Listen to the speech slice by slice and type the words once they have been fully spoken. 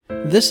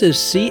This is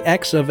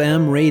CX of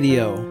M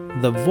Radio,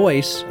 the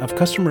voice of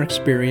customer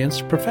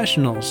experience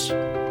professionals.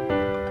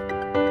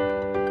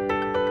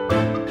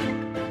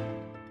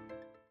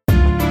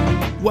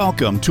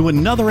 Welcome to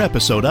another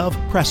episode of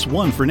Press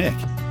One for Nick.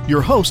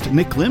 Your host,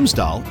 Nick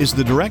Glimsdahl, is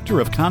the Director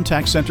of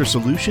Contact Center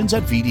Solutions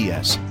at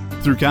VDS.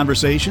 Through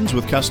conversations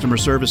with customer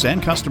service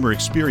and customer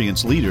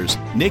experience leaders,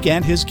 Nick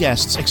and his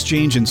guests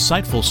exchange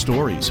insightful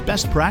stories,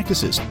 best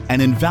practices,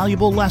 and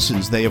invaluable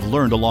lessons they have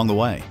learned along the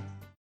way.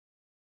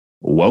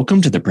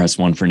 Welcome to the Press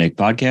One for Nick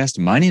podcast.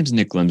 My name is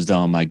Nick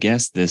Glimsdahl, and my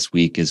guest this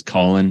week is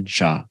Colin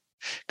Shaw.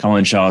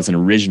 Colin Shaw is an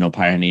original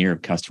pioneer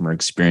of customer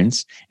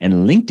experience,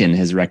 and LinkedIn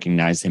has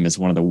recognized him as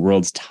one of the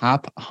world's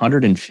top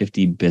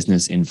 150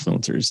 business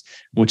influencers,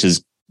 which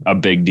is a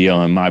big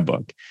deal in my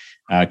book.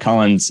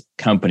 Colin's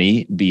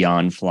company,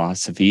 Beyond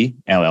Philosophy,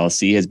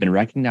 LLC, has been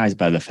recognized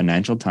by the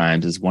Financial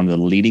Times as one of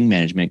the leading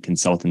management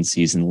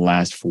consultancies in the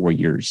last 4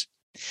 years.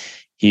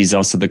 He's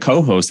also the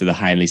co-host of the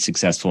highly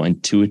successful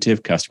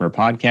Intuitive Customer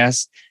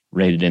Podcast,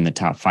 rated in the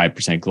top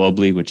 5%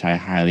 globally, which I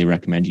highly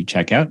recommend you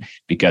check out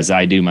because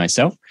I do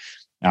myself.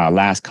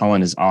 Last,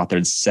 Colin has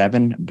authored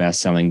 7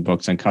 best-selling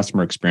books on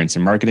customer experience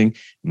and marketing.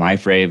 My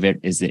favorite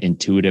is The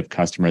Intuitive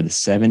Customer, the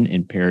 7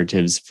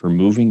 imperatives for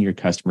moving your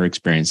customer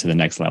experience to the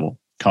next level.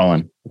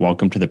 Colin,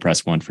 welcome to the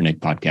Press One for Nick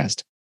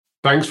podcast.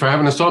 Thanks for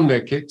having us on,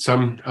 Nick. It's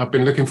I've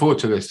been looking forward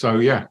to this. So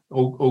yeah,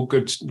 all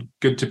good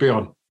to be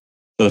on.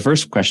 So the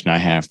first question I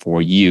have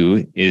for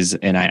you is,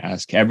 and I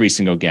ask every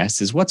single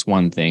guest, is what's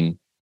one thing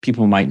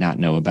people might not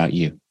know about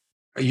you?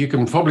 You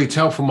can probably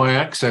tell from my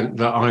accent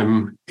that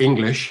I'm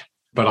English,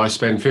 but I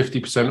spend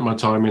 50% of my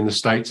time in the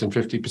States and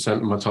 50%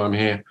 of my time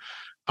here.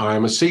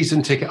 I'm a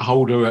season ticket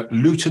holder at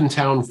Luton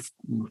Town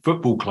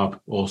Football Club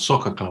or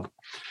Soccer Club.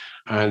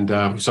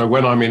 And so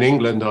when I'm in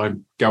England, I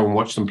go and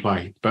watch them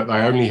play, but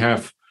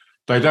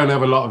they don't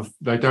have a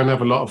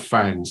lot of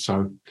fans.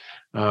 So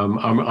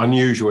I'm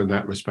unusual in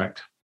that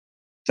respect.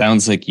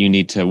 Sounds like you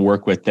need to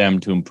work with them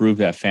to improve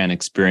that fan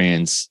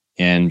experience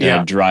and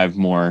drive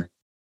more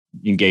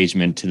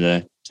engagement to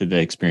the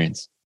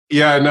experience.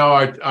 Yeah, no,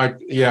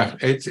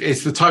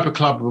 it's the type of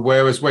club.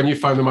 Whereas when you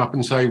phone them up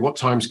and say what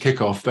time's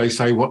kickoff, they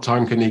say what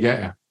time can you get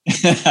here?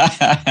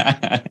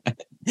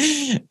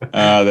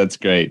 That's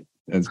great.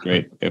 That's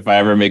great. If I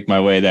ever make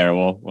my way there,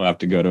 we'll have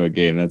to go to a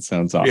game. That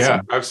sounds awesome.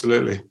 Yeah,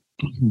 absolutely.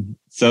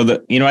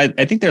 So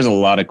I think there's a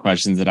lot of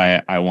questions that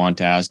I want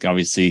to ask.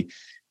 Obviously,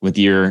 with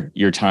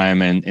your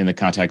time in the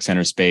contact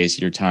center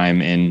space, your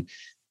time in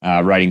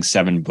writing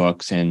 7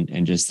 books,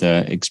 and just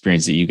the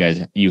experience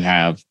that you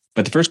have.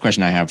 But the first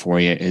question I have for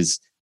you is,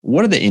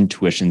 what are the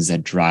intuitions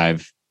that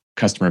drive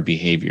customer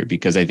behavior?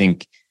 Because I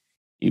think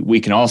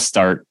we can all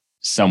start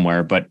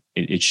somewhere, but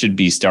it should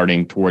be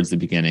starting towards the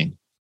beginning.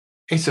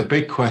 It's a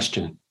big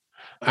question.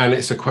 And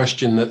it's a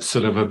question that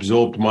sort of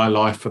absorbed my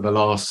life for the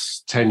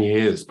last 10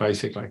 years,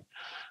 basically.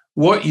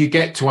 What you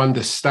get to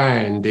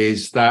understand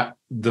is that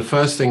the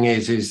first thing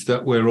is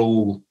that we're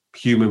all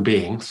human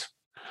beings.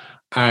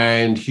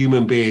 And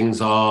human beings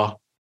are,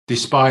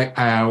 despite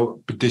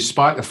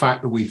the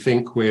fact that we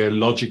think we're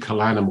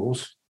logical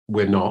animals,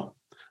 we're not.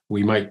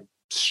 We make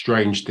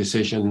strange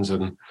decisions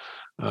and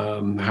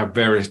have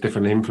various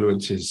different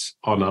influences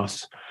on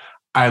us.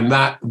 And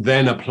that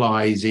then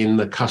applies in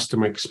the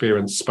customer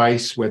experience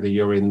space, whether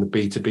you're in the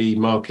B2B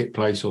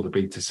marketplace or the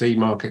B2C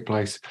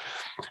marketplace.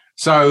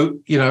 So,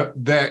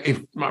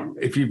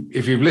 if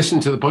you've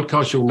listened to the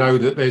podcast, you'll know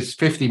that there's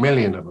 50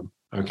 million of them,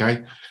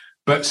 okay?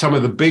 But some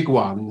of the big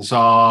ones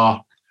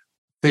are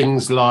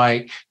things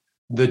like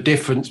the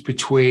difference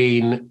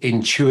between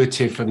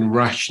intuitive and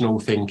rational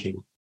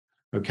thinking,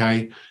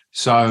 okay?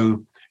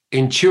 So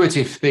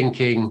intuitive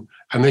thinking,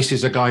 and this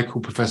is a guy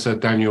called Professor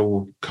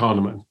Daniel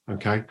Kahneman,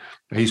 okay?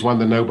 He's won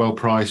the Nobel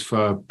Prize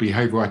for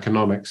behavioral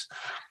economics.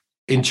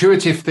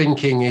 Intuitive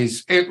thinking in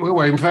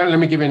fact, let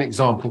me give you an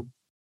example.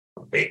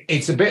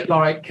 It's a bit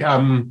like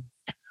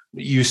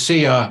you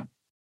see a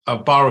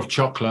bar of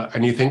chocolate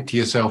and you think to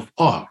yourself,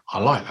 oh, I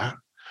like that.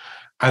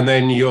 And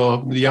then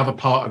the other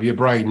part of your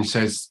brain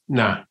says,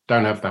 nah,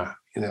 don't have that.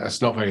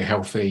 It's not very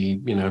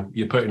healthy.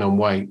 You're putting on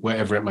weight,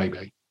 whatever it may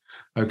be,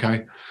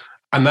 okay?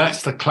 And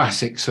that's the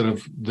classic sort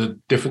of the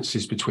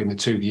differences between the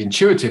two. The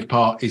intuitive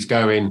part is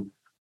going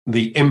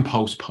the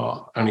impulse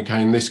part. And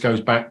again, this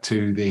goes back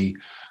to the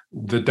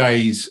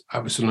days,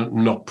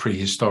 not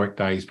prehistoric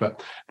days,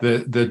 but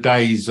the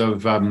days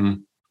of,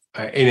 in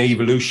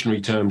evolutionary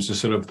terms, the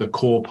sort of the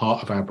core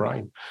part of our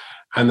brain.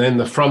 And then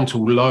the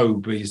frontal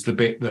lobe is the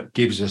bit that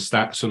gives us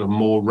that sort of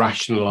more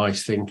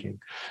rationalized thinking.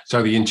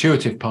 So the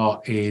intuitive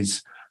part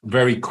is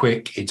very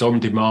quick, it's on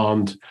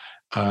demand.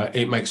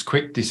 It makes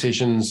quick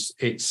decisions.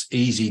 It's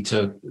easy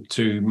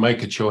to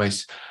make a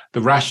choice.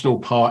 The rational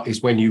part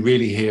is when you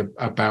really hear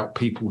about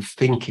people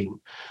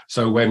thinking.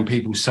 So when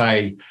people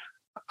say,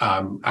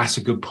 that's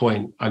a good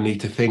point, I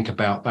need to think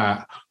about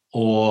that,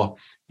 or,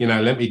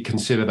 let me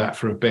consider that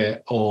for a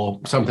bit, or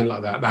something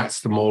like that.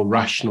 That's the more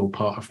rational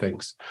part of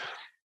things.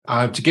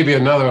 To give you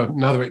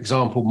another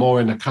example, more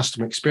in a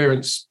customer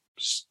experience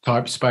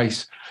type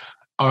space,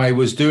 I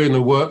was doing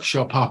a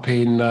workshop up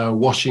in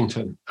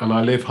Washington, and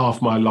I live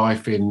half my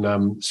life in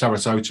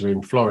Sarasota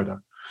in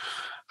Florida.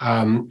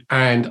 And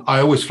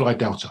I always fly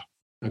Delta,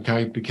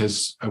 okay,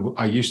 because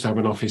I used to have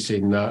an office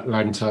in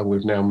Atlanta.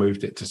 We've now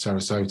moved it to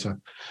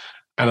Sarasota,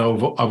 and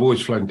I've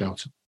always flown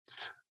Delta.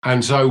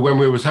 And so when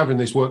we was having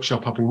this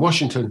workshop up in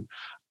Washington,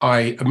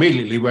 I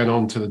immediately went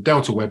on to the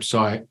Delta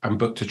website and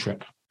booked a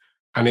trip,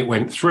 and it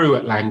went through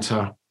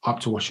Atlanta up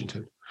to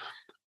Washington.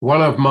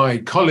 One of my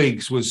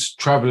colleagues was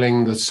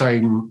traveling to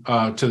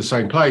the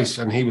same place,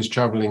 and he was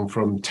traveling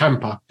from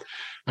Tampa.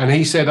 And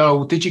he said,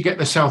 "Oh, did you get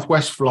the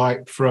Southwest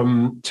flight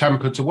from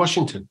Tampa to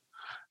Washington?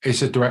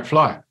 It's a direct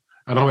flight."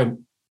 And I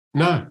went,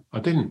 "No, I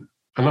didn't."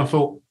 And I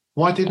thought,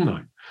 why didn't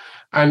I?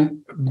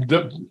 And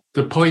the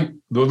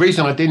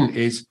reason I didn't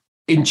is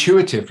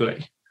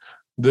intuitively,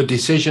 the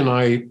decision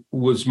I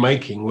was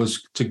making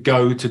was to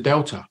go to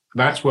Delta.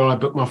 That's where I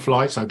book my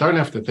flights. I don't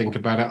have to think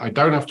about it. I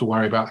don't have to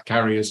worry about the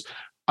carriers.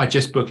 I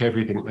just book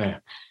everything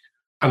there.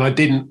 And I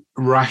didn't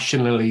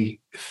rationally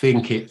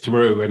think it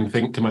through and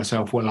think to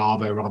myself, well, are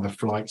there other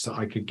flights that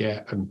I could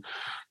get and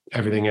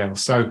everything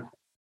else? So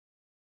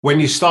when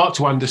you start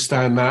to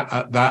understand that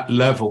at that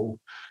level,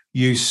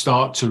 you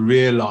start to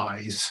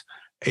realize,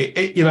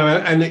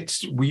 and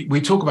we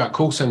talk about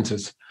call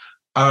centers.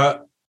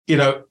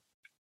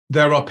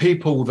 There are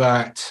people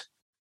that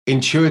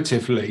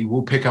intuitively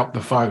will pick up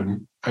the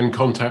phone and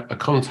contact a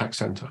contact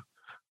center.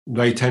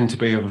 They tend to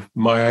be of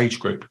my age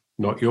group,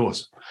 not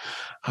yours.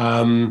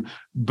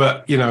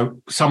 But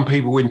some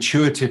people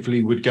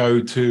intuitively would go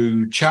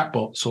to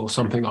chatbots or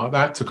something like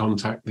that to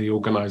contact the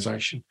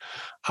organization.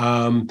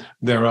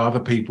 There are other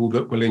people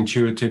that will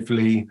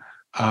intuitively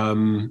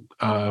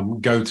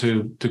go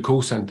to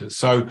call centers.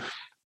 So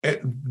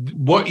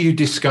what you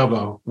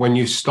discover when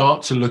you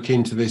start to look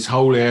into this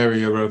whole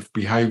area of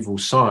behavioral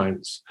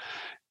science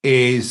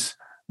is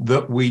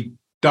that we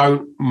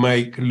don't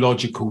make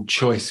logical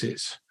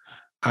choices.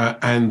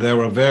 And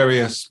there are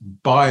various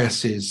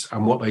biases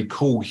and what they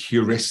call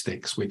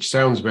heuristics, which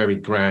sounds very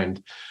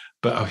grand,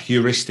 but a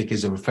heuristic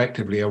is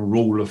effectively a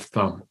rule of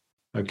thumb.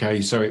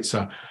 Okay, so it's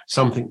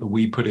something that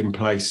we put in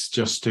place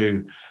just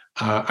to,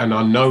 and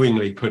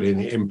unknowingly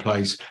putting it in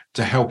place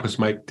to help us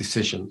make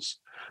decisions.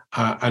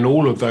 And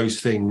all of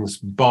those things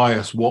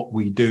bias what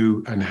we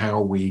do and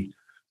how we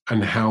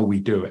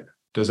do it.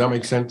 Does that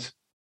make sense?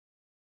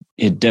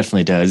 It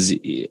definitely does.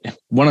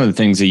 One of the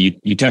things that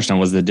you touched on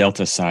was the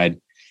Delta side.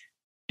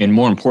 And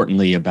more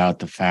importantly, about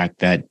the fact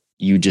that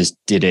you just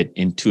did it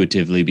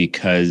intuitively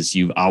because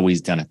you've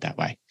always done it that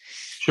way.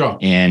 Sure.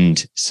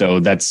 And so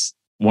that's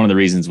one of the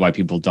reasons why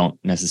people don't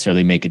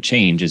necessarily make a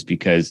change is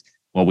because,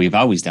 well, we've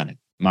always done it.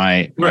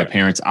 My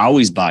parents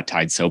always bought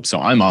Tide soap. So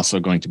I'm also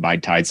going to buy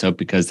Tide soap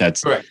because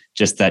that's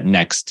just that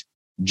next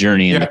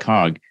journey in the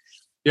cog.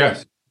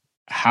 Yes.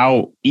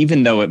 How,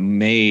 even though it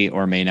may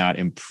or may not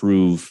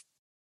improve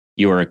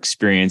your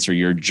experience or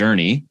your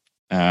journey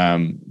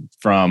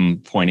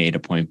from point A to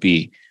point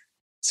B.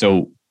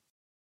 So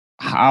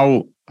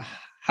how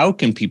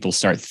can people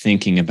start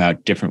thinking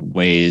about different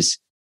ways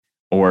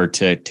or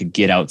to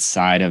get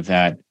outside of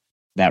that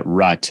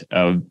rut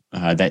of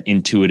that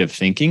intuitive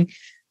thinking?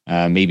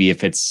 Maybe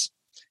if it's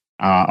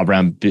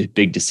around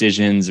big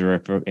decisions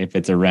or if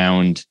it's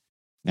around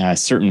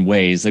certain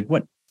ways, like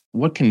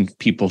what can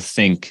people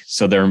think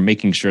so they're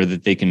making sure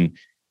that they can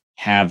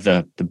have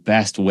the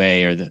best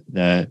way or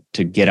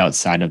to get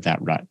outside of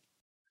that rut?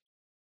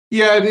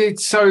 Yeah,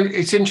 it's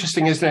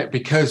interesting, isn't it?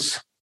 Because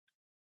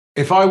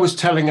if I was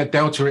telling a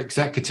Delta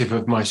executive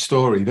of my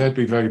story, they'd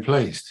be very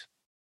pleased.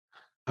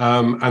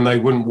 And they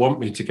wouldn't want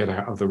me to get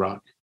out of the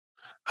rut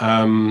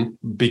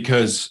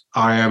because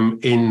I am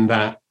in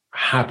that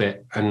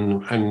habit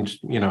and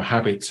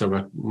habits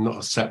are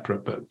not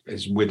separate, but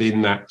is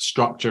within that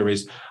structure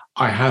is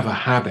I have a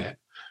habit.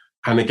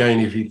 And again,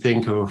 if you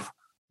think of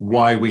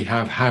why we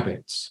have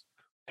habits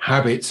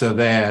are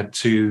there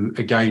to,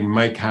 again,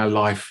 make our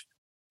life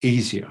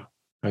easier.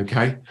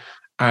 Okay.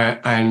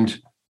 And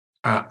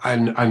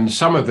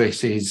some of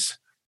this is,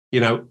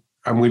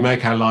 and we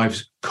make our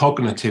lives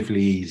cognitively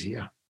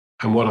easier.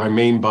 And what I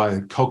mean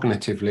by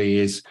cognitively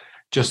is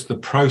just the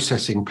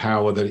processing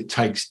power that it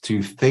takes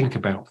to think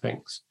about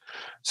things.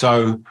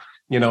 So,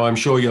 I'm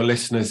sure your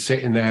listeners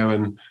sitting there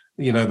and,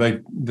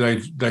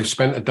 they've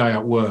spent a day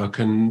at work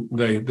and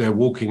they're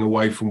walking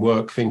away from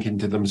work thinking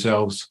to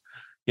themselves,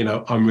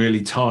 I'm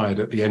really tired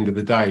at the end of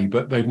the day,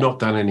 but they've not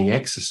done any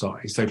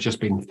exercise. They've just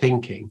been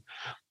thinking.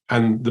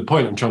 And the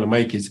point I'm trying to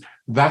make is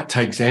that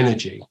takes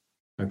energy.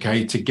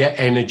 Okay. To get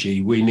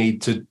energy, we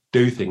need to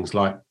do things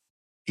like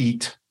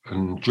eat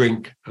and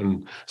drink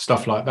and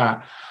stuff like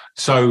that.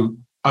 So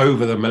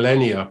over the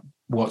millennia,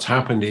 what's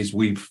happened is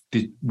we've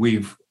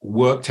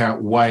worked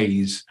out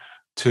ways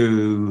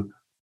to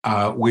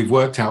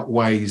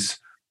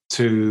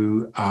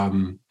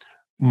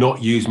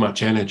not use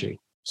much energy.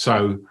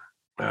 So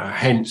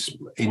hence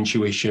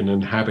intuition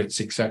and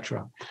habits,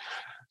 etc.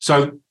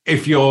 So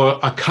if you're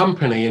a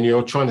company and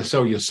you're trying to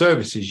sell your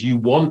services, you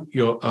want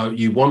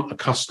a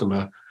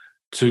customer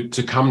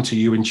to come to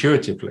you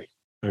intuitively.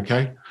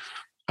 Okay.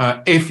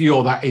 If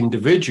you're that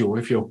individual,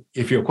 if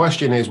your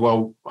question is,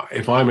 well,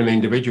 if I'm an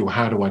individual,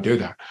 how do I do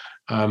that?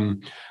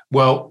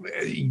 Well,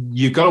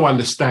 you've got to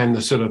understand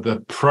the sort of the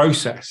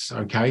process,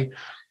 okay?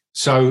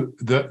 So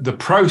the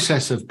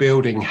process of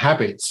building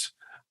habits,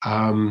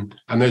 and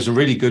there's a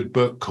really good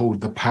book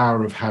called The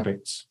Power of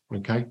Habits,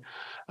 okay?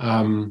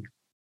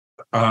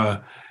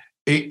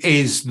 It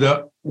is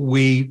that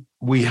we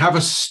have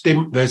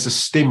there's a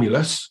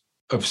stimulus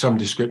of some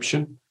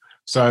description.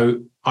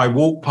 So I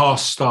walk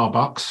past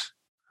Starbucks,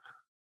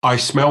 I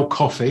smell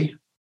coffee,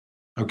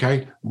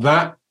 okay?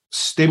 That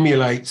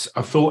stimulates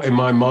a thought in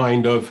my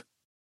mind of,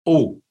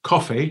 oh,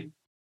 coffee.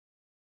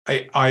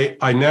 I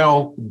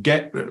now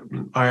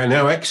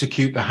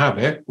execute the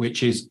habit,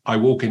 which is I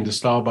walk into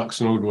Starbucks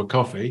and order a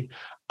coffee.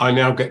 I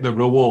now get the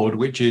reward,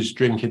 which is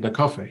drinking the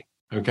coffee,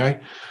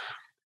 okay?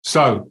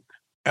 So,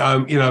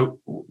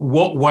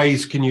 what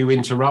ways can you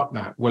interrupt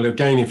that? Well,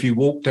 again, if you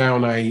walk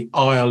down an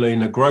aisle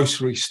in a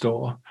grocery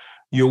store,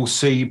 you'll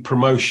see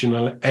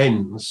promotional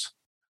ends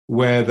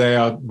where they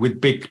are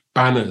with big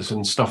banners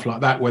and stuff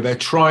like that, where they're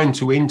trying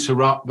to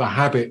interrupt the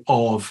habit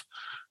of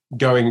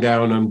going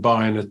down and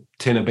buying a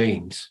tin of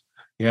beans,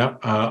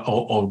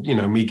 or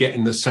me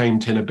getting the same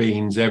tin of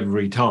beans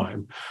every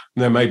time.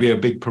 And there may be a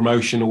big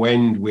promotional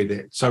end with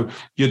it. So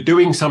you're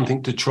doing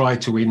something to try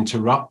to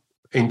interrupt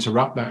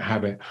that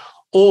habit,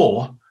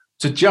 or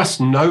to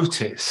just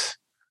notice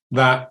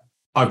that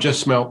I've just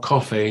smelled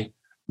coffee,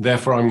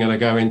 therefore I'm going to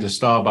go into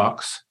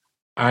Starbucks.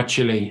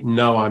 Actually,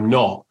 no, I'm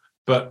not.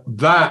 But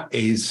that's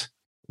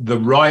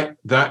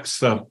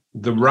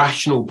the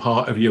rational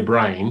part of your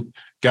brain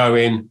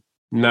going,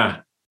 nah,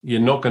 you're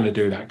not going to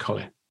do that,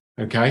 Colin.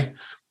 Okay.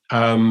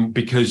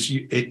 Because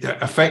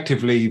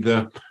effectively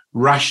the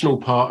rational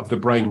part of the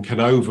brain can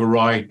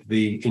override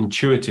the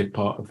intuitive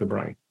part of the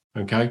brain.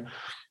 Okay.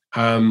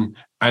 And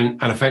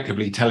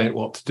effectively tell it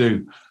what to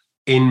do.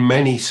 In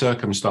many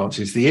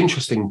circumstances, the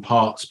interesting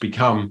parts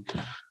become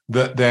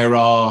that there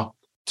are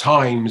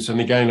times,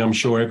 and again, I'm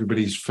sure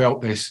everybody's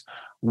felt this,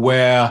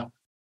 where,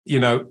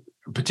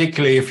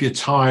 particularly if you're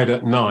tired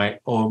at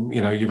night or,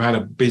 you've had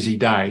a busy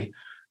day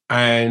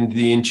and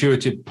the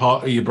intuitive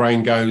part of your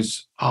brain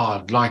goes, oh,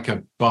 I'd like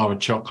a bar of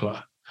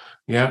chocolate.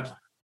 Yeah.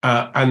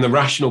 And the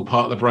rational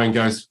part of the brain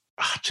goes,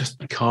 I just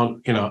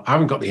can't, I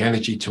haven't got the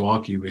energy to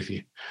argue with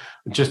you.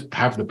 Just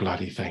have the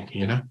bloody thing,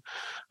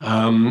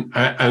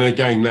 And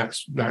again,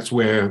 that's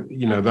where,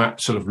 that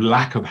sort of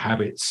lack of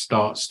habit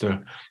starts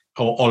to,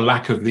 or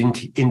lack of the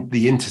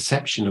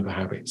interception of the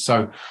habit.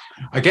 So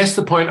I guess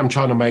the point I'm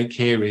trying to make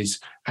here is,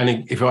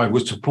 and if I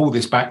was to pull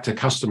this back to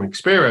customer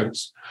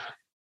experience,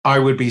 I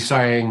would be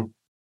saying,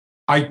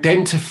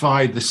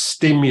 identify the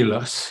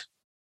stimulus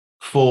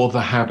for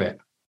the habit.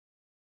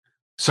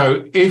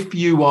 So if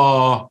you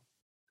are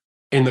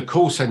in the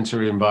call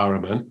center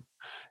environment,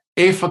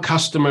 if a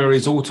customer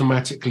is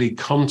automatically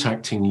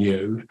contacting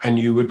you and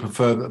you would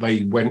prefer that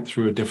they went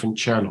through a different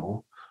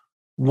channel,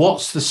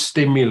 what's the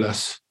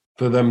stimulus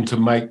for them to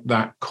make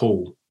that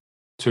call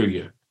to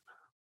you?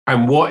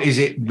 And what is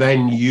it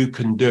then you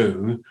can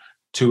do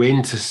to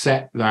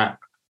intercept that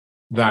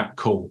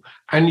call?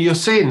 And you're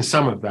seeing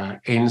some of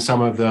that in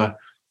some of the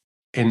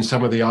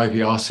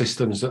IVR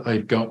systems that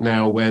they've got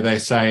now, where they're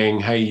saying,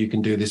 hey, you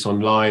can do this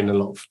online a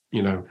lot,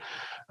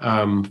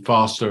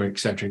 faster, et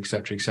cetera, et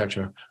cetera, et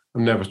cetera.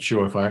 I'm never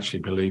sure if I actually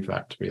believe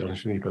that, to be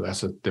honest with you, but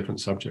that's a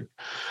different subject.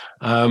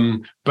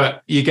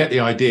 But you get the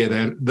idea.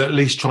 They're at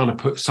least trying to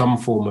put some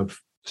form of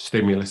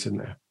stimulus in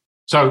there.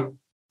 So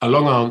a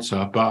long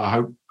answer, but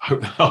I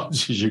hope that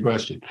answers your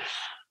question.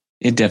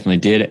 It definitely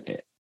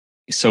did.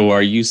 So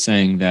are you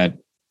saying that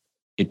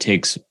it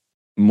takes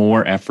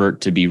more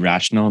effort to be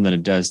rational than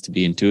it does to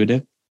be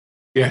intuitive?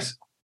 Yes,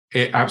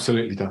 it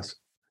absolutely does.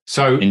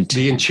 So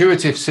the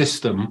intuitive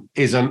system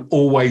is an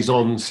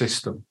always-on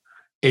system.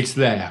 It's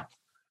there.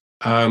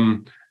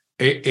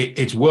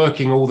 It's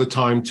working all the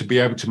time to be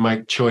able to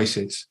make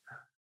choices.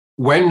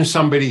 When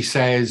somebody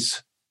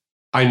says,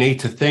 I need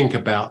to think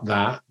about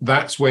that,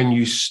 that's when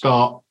you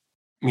start,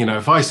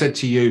 if I said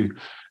to you,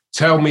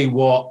 tell me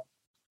what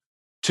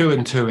 2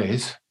 and 2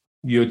 is,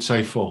 you'd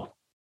say 4.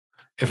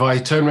 If I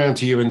turn around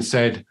to you and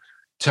said,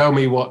 tell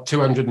me what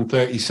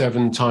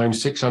 237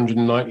 times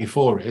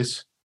 694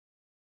 is,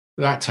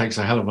 that takes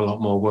a hell of a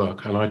lot more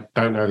work. And I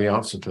don't know the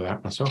answer to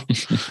that myself.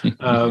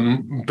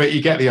 But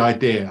you get the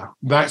idea.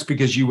 That's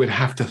because you would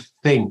have to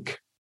think,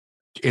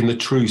 in the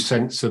true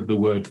sense of the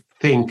word,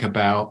 think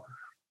about,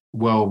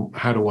 well,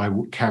 how do I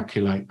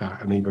calculate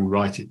that and even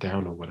write it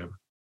down or whatever?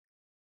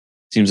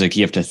 Seems like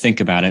you have to think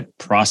about it,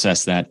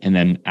 process that, and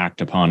then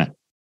act upon it.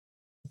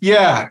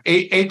 Yeah,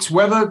 it's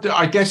whether,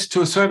 I guess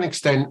to a certain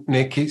extent,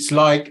 Nick, it's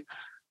like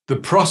the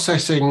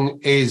processing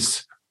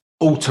is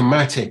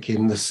automatic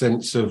in the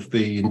sense of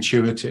the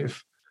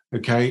intuitive,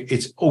 okay?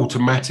 It's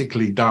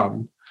automatically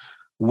done.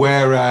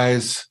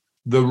 Whereas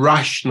the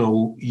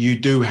rational, you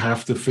do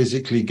have to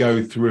physically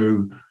go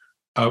through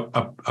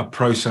a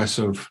process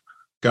of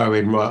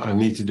going, right, I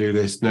need to do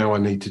this, now I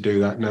need to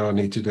do that, now I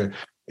need to do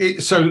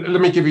it. So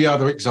let me give you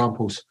other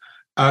examples.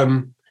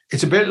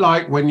 It's a bit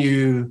like when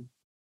you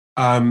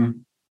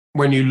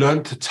when you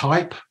learned to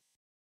type.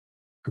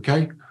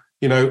 Okay,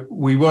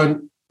 we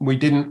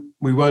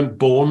weren't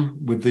born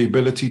with the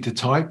ability to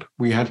type.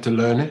 We had to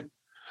learn it.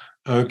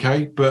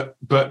 Okay, but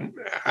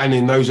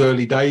in those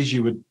early days,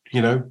 you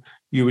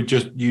would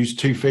just use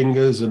two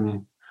fingers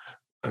and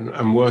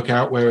work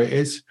out where it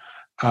is.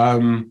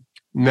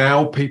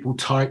 Now people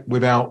type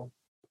without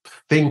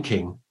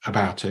thinking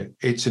about it.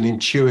 It's an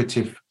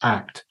intuitive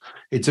act.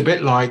 It's a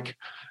bit like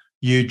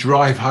you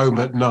drive home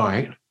at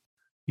night,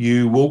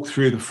 you walk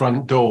through the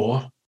front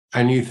door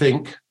and you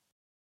think,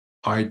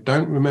 I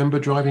don't remember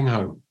driving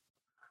home.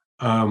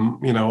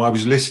 I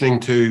was listening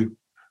to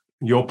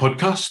your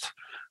podcast,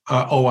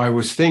 or I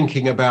was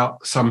thinking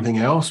about something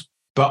else,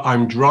 but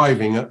I'm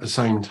driving at the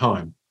same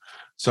time.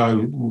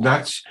 So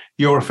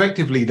you're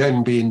effectively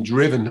then being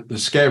driven. The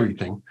scary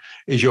thing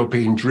is you're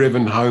being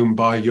driven home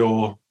by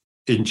your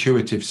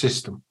intuitive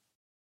system,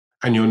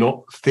 and you're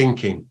not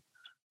thinking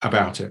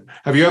about it.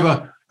 Have you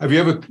ever?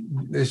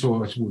 This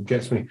always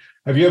gets me.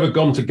 Have you ever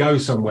gone to go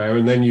somewhere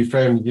and then you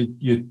found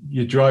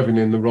you're driving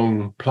in the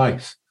wrong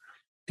place?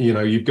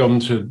 You've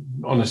gone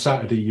on a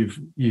Saturday.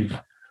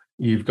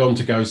 You've gone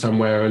to go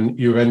somewhere and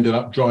you've ended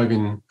up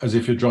driving as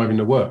if you're driving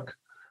to work,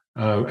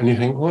 and you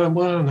think,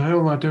 well, how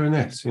am I doing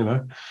this?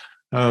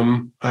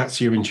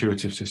 That's your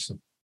intuitive system.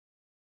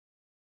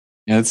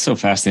 Yeah, that's so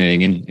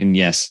fascinating. And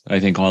yes, I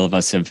think all of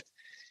us have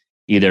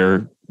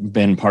either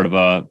been part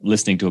of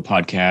listening to a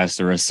podcast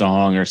or a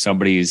song, or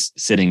somebody's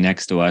sitting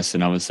next to us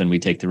and all of a sudden we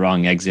take the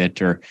wrong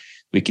exit, or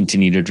we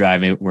continue to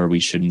drive it where we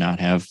should not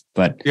have.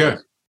 But yeah,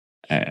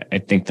 I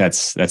think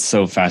that's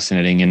so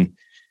fascinating.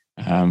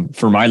 And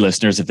for my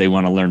listeners, if they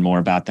want to learn more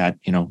about that,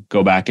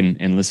 go back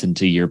and listen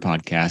to your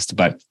podcast.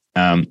 But,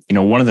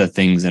 one of the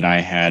things that I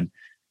had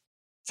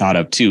thought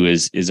of too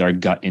is our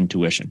gut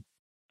intuition,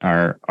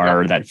 our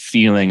that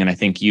feeling. And I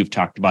think you've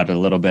talked about it a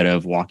little bit,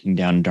 of walking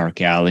down a dark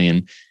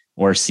alley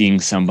or seeing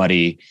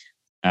somebody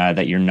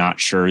that you're not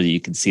sure that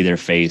you can see their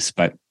face.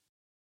 But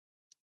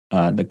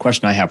the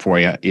question I have for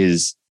you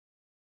is,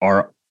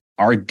 are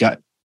our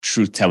gut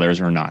truth tellers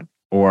or not?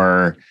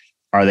 Or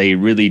are they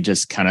really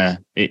just kind of,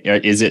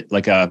 is it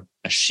like a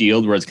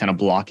shield where it's kind of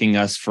blocking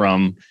us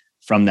from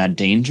that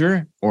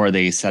danger, or are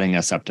they setting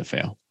us up to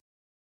fail?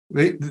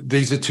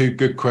 These are two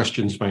good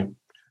questions, mate.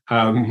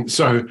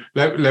 So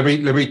let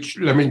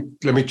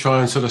me try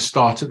and sort of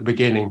start at the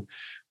beginning.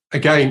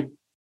 Again,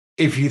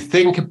 if you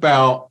think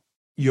about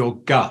your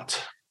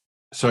gut,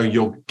 so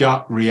your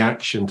gut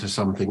reaction to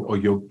something or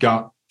your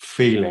gut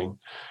feeling,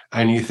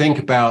 and you think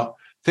about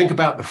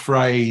the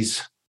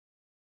phrase,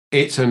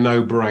 it's a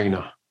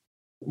no-brainer.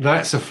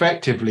 That's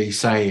effectively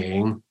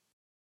saying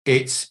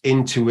it's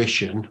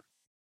intuition.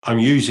 I'm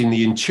using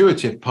the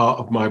intuitive part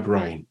of my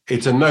brain.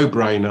 It's a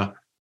no-brainer.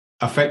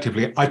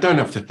 Effectively, I don't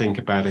have to think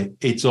about it.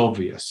 It's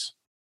obvious.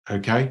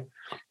 Okay.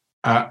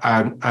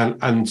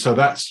 And so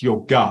that's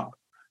your gut.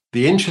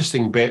 The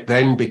interesting bit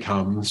then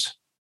becomes,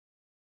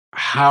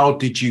 how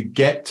did you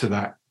get to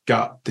that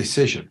gut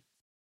decision?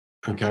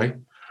 Okay.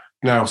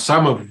 Now,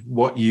 some of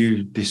what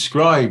you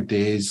described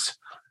is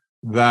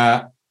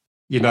that,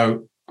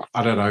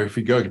 I don't know, if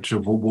we go to,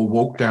 we'll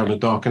walk down a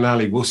dark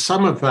alley. Well,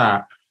 some of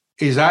that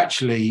is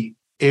actually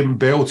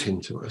inbuilt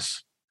into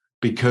us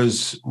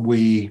because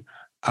we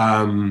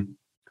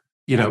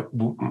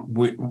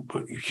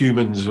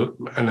humans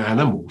and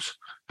animals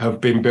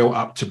have been built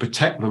up to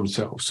protect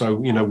themselves. So,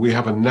 we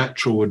have a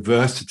natural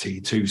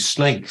adversity to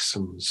snakes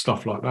and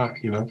stuff like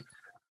that,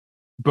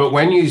 But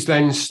when you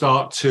then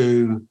start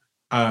to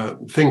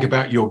think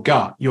about your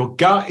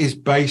gut is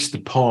based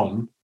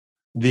upon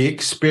the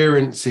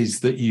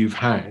experiences that you've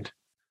had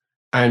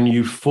and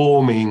you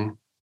forming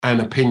an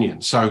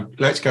opinion. So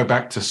let's go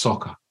back to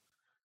soccer.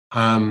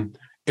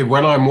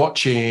 When I'm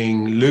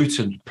watching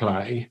Luton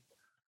play,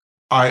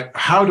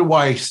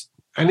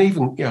 and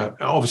even,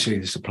 obviously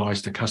this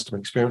applies to customer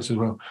experience as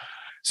well.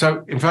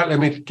 So in fact, let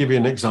me give you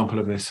an example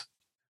of this.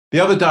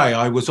 The other day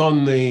I was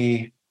on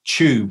the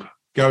tube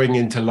going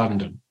into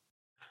London,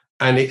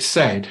 and it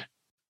said,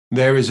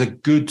 there is a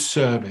good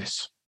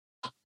service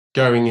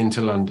going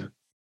into London,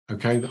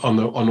 okay, on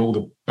all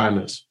the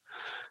banners.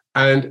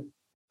 And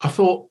I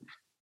thought,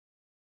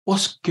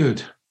 what's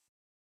good?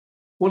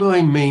 What do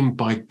they mean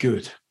by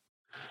good?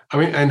 I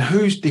mean, and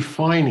who's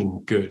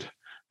defining good?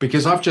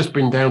 Because I've just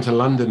been down to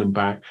London and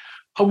back.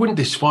 I wouldn't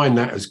define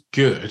that as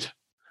good.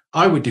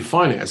 I would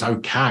define it as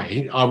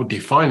okay. I would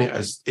define it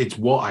as it's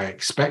what I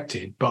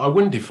expected, but I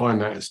wouldn't define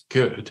that as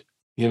good,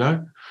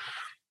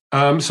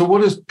 So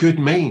what does good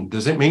mean?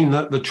 Does it mean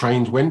that the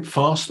trains went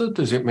faster?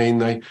 Does it mean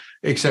they,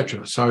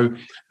 etc.? So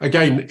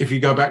again, if you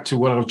go back to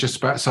what I was just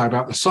about to say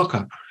about the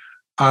soccer,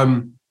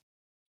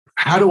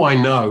 how do I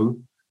know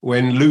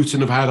when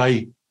Luton have had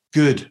a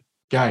good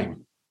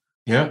game?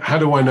 Yeah. How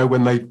do I know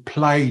when they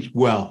played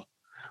well?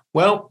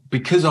 Well,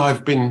 because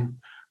I've been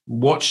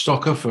watched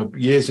soccer for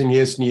years and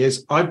years and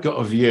years, I've got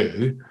a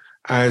view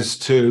as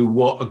to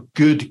what a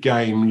good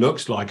game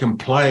looks like and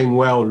playing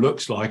well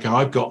looks like.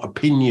 I've got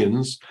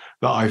opinions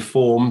that I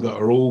formed that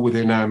are all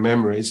within our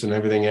memories and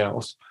everything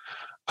else.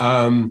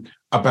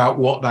 about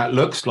what that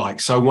looks like.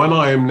 So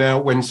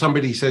when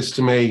somebody says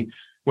to me,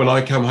 when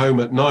I come home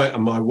at night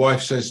and my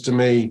wife says to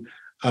me,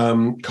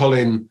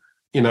 Colin,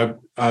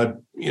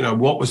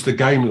 what was the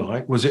game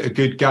like? Was it a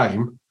good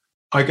game?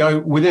 I go,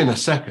 within a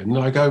second,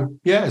 I go,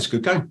 yeah, it's a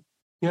good game.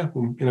 Yeah,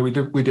 we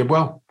did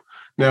well.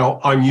 Now,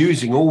 I'm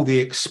using all the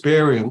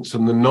experience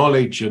and the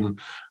knowledge and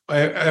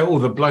all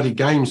the bloody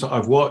games that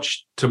I've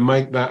watched to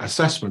make that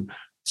assessment.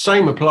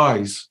 Same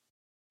applies,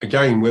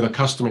 again, with a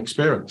customer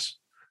experience.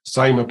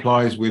 Same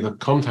applies with a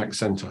contact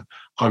center.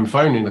 I'm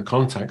phoning a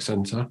contact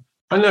center.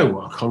 I know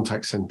what a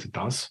contact center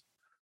does.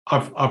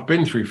 I've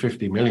been through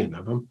 50 million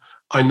of them.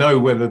 I know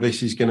whether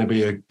this is going to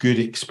be a good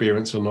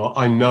experience or not.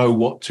 I know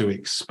what to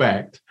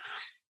expect.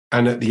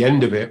 And at the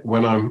end of it,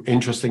 when I'm,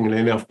 interestingly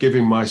enough,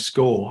 giving my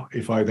score,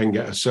 if I then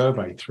get a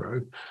survey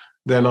through,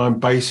 then I'm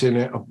basing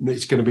it,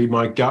 it's going to be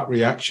my gut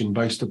reaction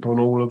based upon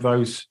all of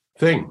those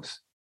things.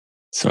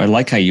 So I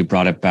like how you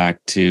brought it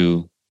back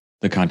to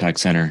the contact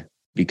center,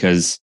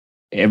 because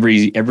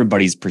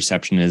everybody's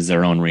perception is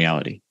their own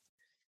reality.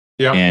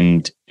 Yeah.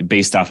 And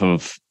based off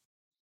of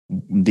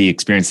the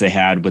experience they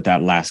had with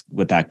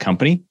that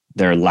company,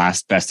 their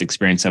last best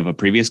experience of a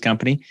previous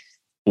company,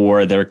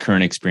 or their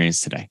current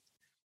experience today.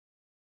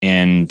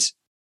 And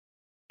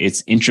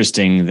it's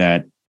interesting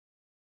that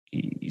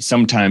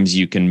sometimes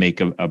you can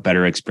make a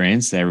better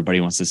experience.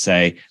 Everybody wants to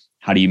say,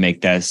 how do you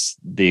make this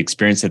the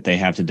experience that they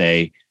have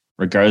today,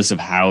 regardless of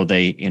how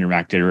they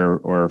interacted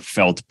or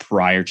felt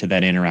prior to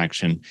that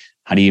interaction?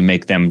 How do you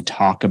make them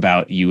talk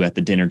about you at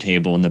the dinner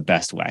table in the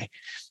best way?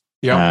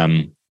 Yeah.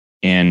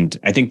 And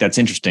I think that's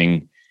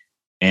interesting.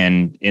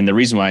 And the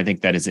reason why I think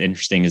that is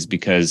interesting is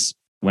because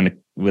with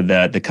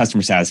the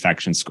customer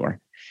satisfaction score,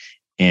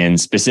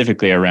 and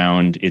specifically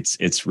around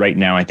it's right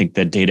now, I think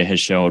the data has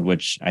showed,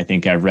 which I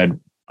think I've read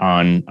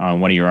on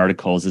one of your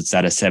articles, it's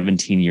at a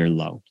 17-year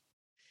low.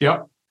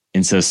 Yeah.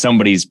 And so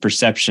somebody's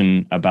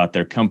perception about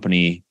their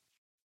company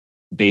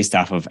based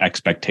off of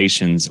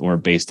expectations or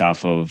based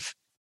off of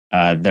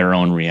their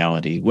own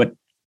reality.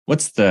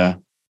 What's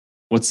the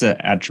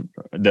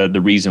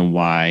reason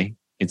why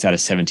it's at a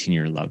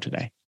 17-year low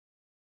today?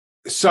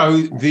 So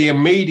the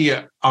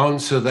immediate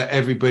answer that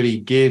everybody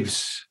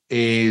gives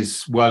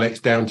is, well, it's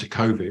down to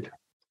COVID.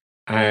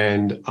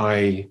 And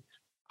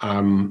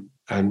and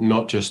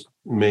not just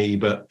me,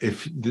 but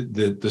if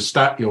the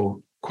stat you're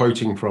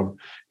quoting from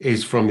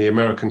is from the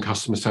American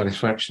Customer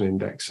Satisfaction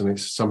Index, and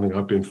it's something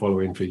I've been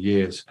following for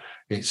years.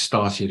 It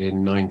started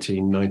in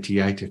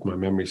 1998, if my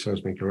memory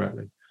serves me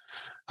correctly.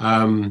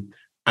 And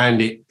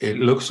it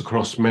looks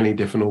across many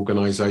different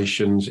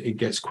organizations. It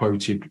gets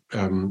quoted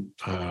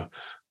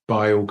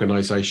by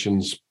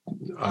organizations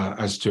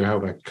as to how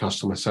their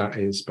customer sat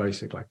is,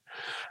 basically.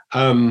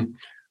 And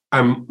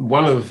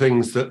one of the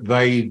things that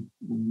they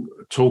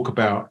talk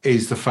about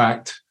is the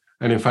fact,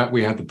 and in fact,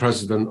 we had the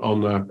president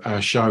on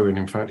our show, and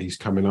in fact, he's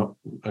coming up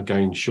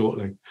again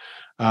shortly.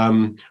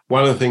 One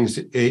of the things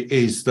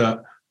is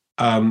that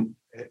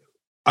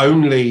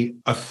only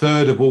a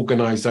third of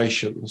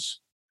organizations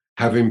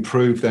have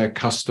improved their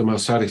customer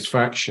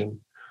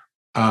satisfaction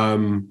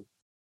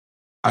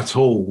at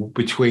all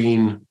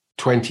between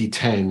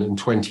 2010 and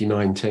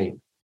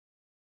 2019.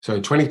 So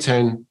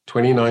 2010,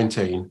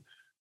 2019,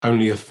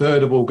 only a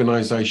third of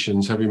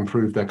organizations have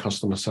improved their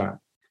customer sat.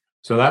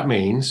 So that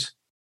means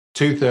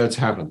 2/3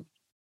 haven't.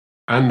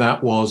 And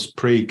that was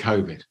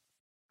pre-COVID.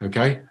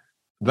 Okay.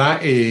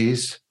 That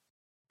is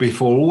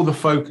before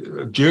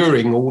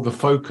during all the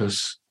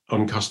focus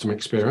on customer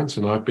experience.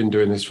 And I've been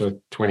doing this for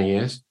 20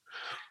 years.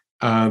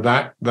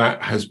 That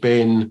has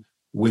been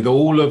with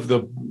all of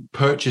the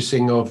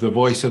purchasing of the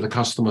voice of the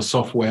customer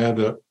software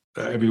that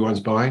everyone's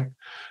buying.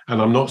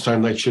 And I'm not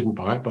saying they shouldn't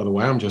buy it, by the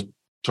way. I'm just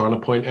trying to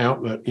point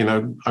out that,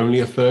 only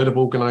a third of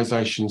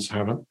organizations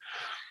haven't.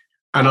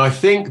 And I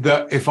think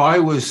that if I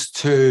was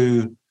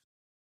to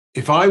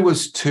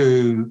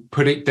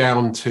put it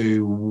down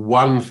to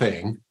one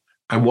thing,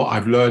 and what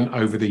I've learned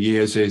over the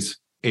years is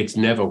it's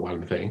never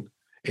one thing.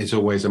 It's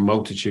always a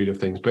multitude of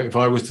things. But if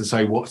I was to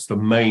say what's the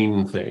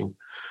main thing,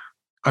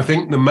 I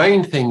think the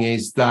main thing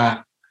is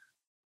that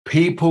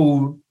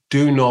people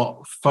do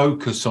not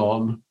focus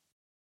on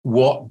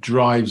what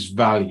drives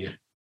value.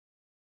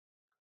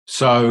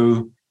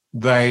 So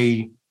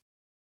they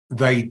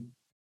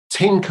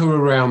tinker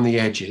around the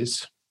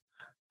edges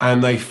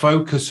and they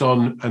focus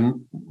on,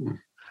 and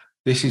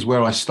this is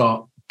where I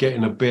start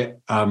getting a bit,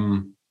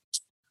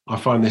 I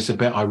find this a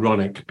bit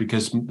ironic,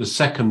 because the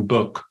second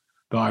book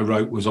that I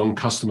wrote was on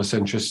customer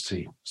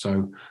centricity.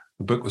 So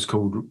the book was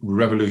called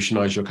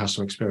Revolutionize Your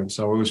Customer Experience.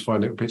 So I always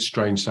find it a bit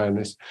strange saying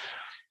this.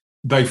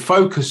 They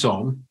focus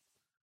on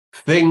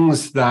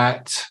things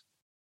that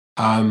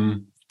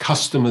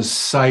customers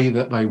say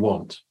that they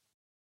want.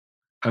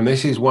 And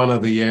this is one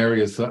of the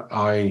areas that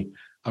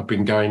I've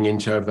been going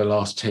into over the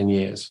last 10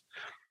 years.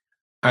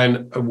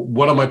 And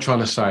what am I trying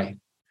to say?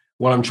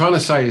 What I'm trying to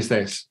say is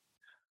this,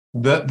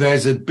 that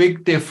there's a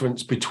big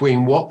difference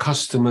between what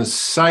customers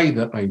say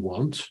that they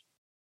want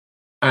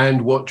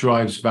and what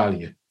drives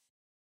value.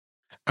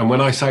 And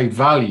when I say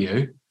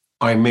value,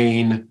 I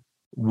mean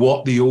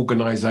what the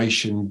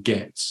organization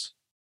gets.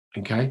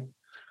 Okay.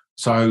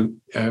 So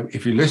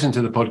if you listen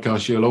to the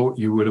podcast,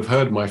 you would have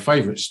heard my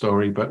favorite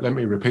story, but let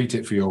me repeat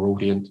it for your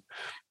audience,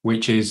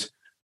 which is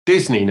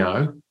Disney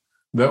know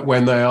that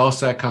when they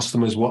ask their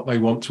customers what they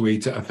want to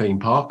eat at a theme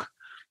park,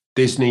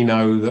 Disney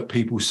know that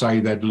people say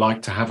they'd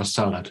like to have a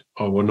salad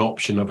or an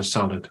option of a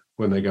salad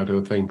when they go to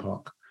a theme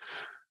park.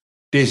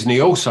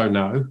 Disney also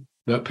know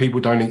that people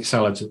don't eat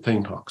salads at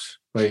theme parks.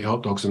 They eat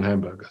hot dogs and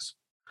hamburgers.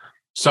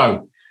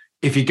 So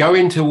if you go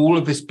into all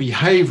of this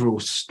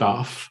behavioral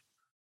stuff,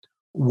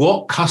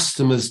 what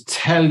customers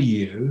tell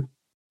you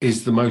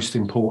is the most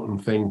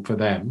important thing for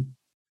them.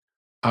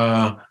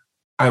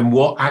 And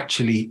what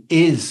actually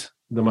is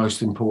the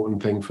most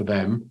important thing for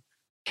them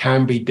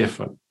can be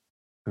different.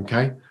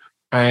 Okay.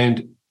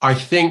 And I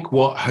think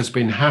what has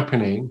been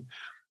happening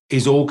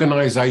is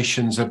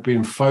organizations have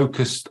been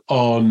focused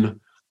on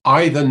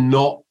either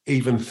not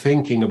even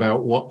thinking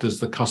about what does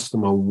the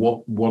customer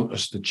want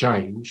us to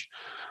change,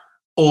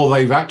 or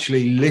they've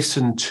actually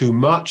listened too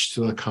much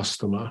to the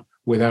customer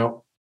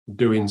without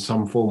doing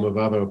some form of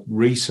other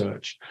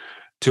research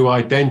to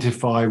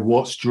identify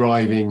what's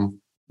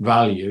driving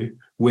value,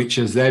 which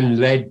has then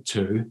led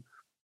to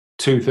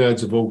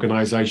 2/3 of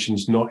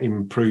organizations not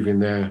improving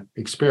their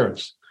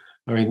experience.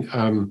 I mean,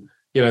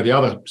 the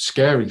other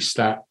scary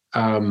stat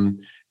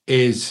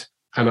is,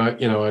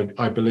 and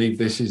I believe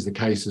this is the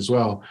case as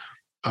well,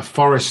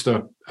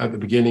 Forrester at the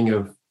beginning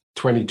of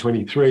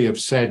 2023 have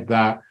said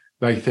that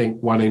they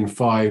think 1 in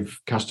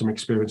 5 customer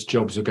experience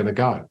jobs are going to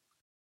go.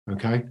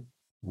 Okay.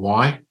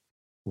 Why?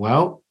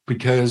 Well,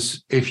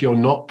 because if you're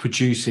not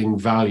producing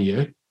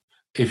value,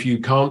 if you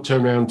can't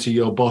turn around to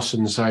your boss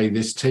and say,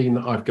 this team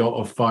that I've got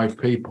of 5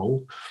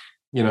 people,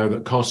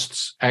 that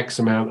costs X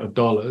amount of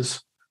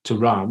dollars to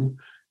run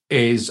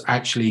is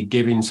actually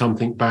giving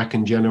something back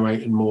and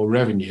generating more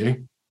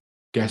revenue,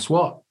 guess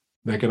what?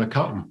 They're going to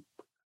cut them.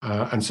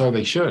 And so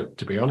they should,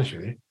 to be honest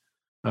with you.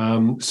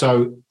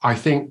 So I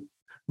think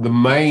the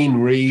main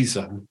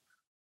reason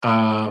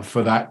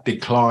for that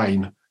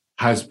decline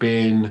has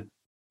been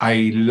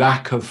a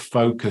lack of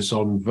focus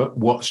on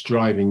what's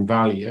driving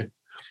value.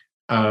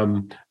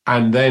 And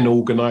then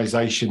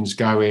organizations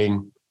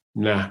going,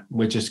 nah,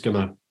 we're just going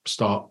to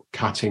start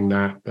cutting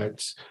that.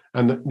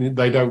 And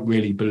they don't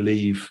really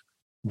believe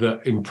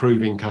that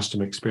improving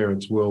customer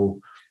experience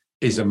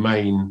is a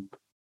main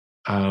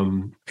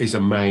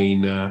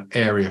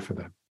area for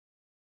them.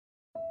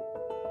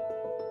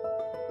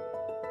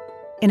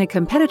 In a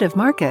competitive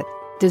market,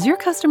 does your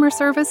customer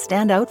service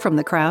stand out from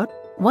the crowd?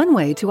 One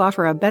way to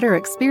offer a better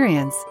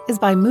experience is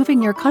by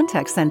moving your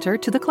contact center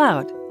to the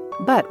cloud.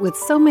 But with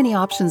so many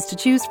options to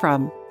choose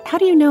from, how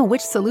do you know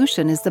which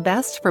solution is the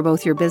best for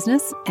both your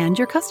business and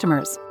your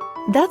customers?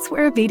 That's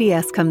where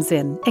VDS comes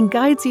in and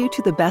guides you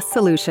to the best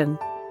solution.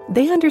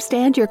 They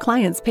understand your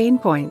clients' pain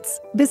points,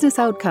 business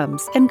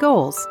outcomes, and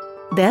goals.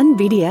 Then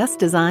VDS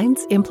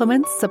designs,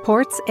 implements,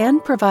 supports,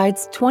 and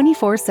provides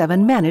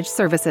 24/7 managed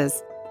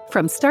services.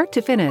 From start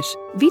to finish,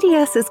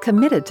 VDS is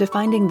committed to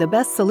finding the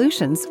best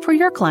solutions for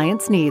your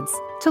clients' needs.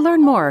 To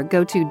learn more,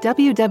 go to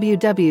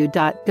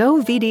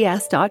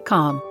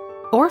www.govds.com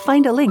or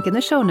find a link in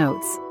the show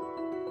notes.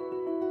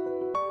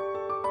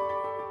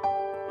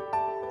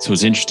 So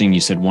it's interesting.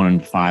 You said 1 in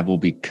 5 will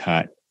be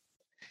cut.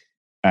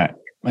 I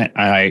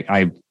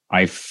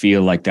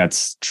feel like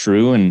that's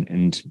true,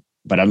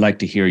 but I'd like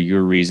to hear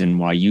your reason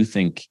why you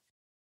think.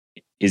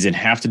 Is it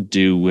have to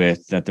do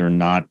with that they're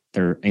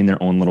in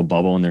their own little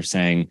bubble and they're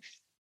saying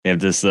they have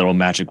this little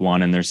magic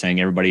wand and they're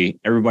saying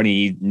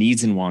everybody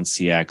needs and wants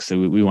CX. So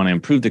we want to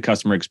improve the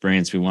customer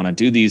experience. We want to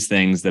do these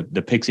things, the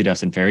pixie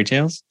dust and fairy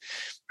tales.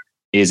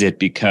 Is it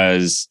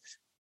because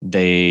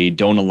they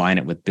don't align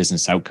it with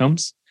business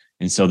outcomes?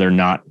 And so they're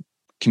not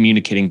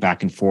communicating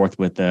back and forth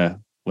with the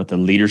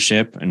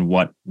leadership and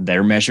what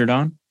they're measured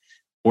on?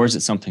 Or is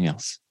it something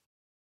else?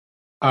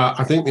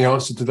 I think the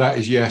answer to that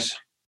is yes.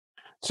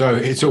 So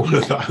it's all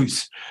of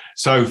those.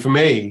 So for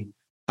me,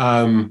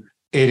 it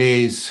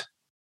is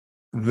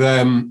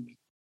them.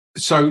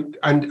 So,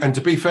 and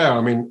to be fair,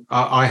 I mean,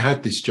 I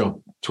had this job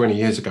 20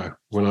 years ago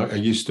when I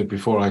used to,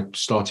 before I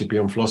started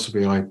Beyond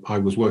Philosophy, I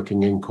was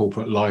working in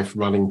corporate life,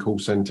 running call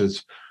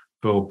centers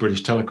for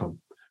British Telecom.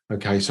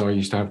 Okay. So I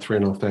used to have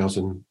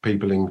 3,500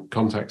 people in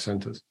contact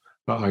centers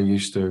that I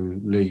used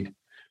to lead.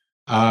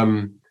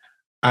 So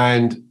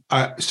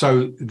I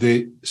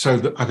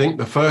think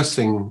the first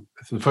thing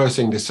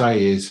to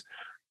say is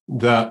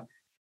that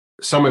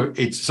some of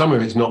it's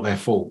not their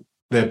fault.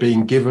 They're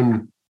being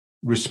given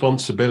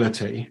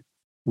responsibility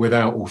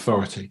without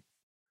authority.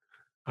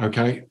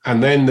 Okay.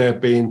 And then they're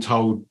being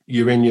told,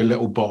 you're in your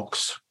little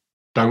box.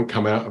 Don't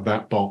come out of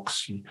that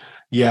box.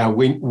 Yeah,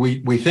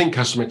 we think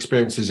customer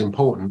experience is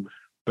important,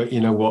 but you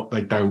know what?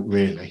 They don't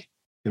really.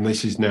 And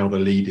this is now the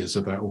leaders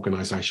of that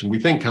organization. We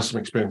think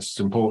customer experience is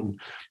important.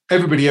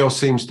 Everybody else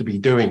seems to be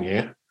doing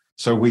it.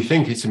 So we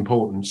think it's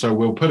important. So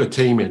we'll put a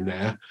team in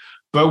there,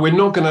 but we're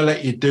not going to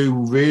let you do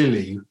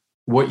really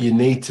what you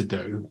need to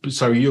do.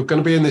 So you're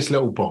going to be in this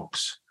little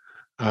box.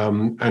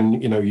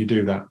 And you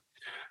do that.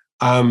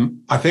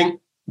 I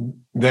think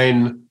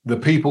then the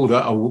people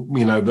that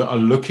are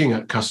looking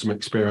at customer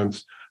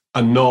experience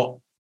are not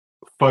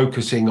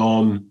focusing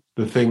on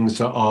the things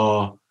that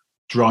are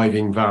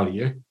driving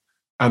value,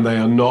 and they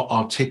are not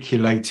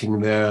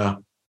articulating their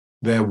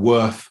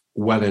worth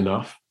well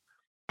enough,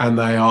 and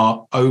they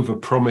are over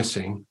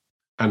promising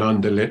and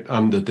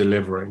under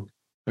delivering.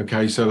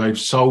 Okay, so they've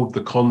sold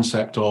the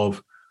concept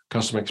of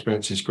customer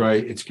experience is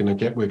great.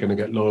 We're going to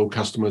get loyal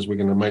customers. We're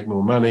going to make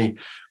more money,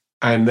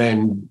 and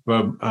then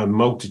for a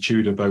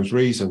multitude of those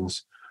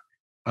reasons,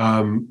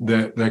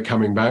 they're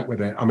coming back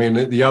with it. I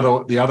mean, the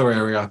other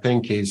area I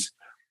think is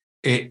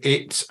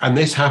it's and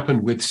this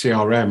happened with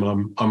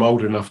CRM. I'm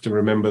old enough to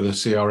remember the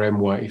CRM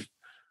wave.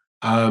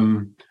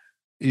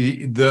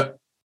 That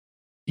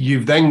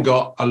you've then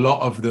got a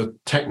lot of the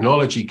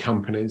technology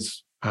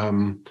companies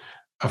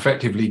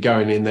effectively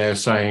going in there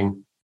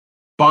saying,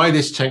 buy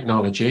this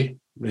technology,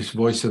 this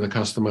voice of the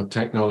customer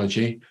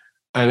technology,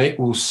 and it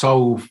will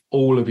solve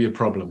all of your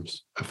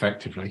problems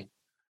effectively.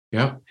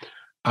 Yeah.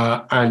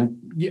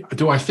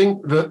 Do I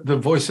think that the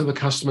voice of the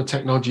customer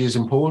technology is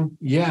important?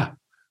 Yeah.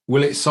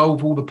 Will it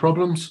solve all the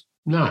problems?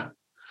 No.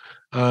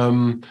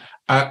 And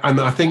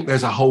I think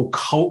there's a whole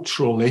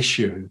cultural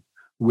issue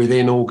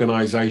within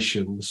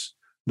organizations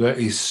that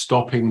is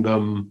stopping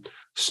them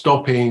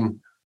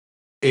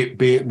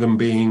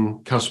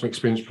being customer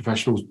experience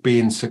professionals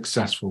being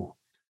successful.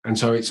 And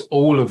so it's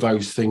all of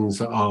those things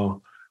that are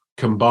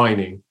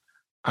combining.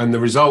 And the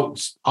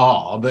results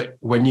are that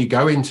when you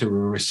go into a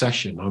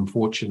recession,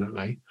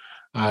 unfortunately,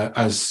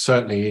 as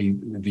certainly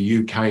the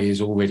UK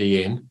is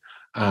already in,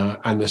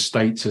 and the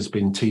States has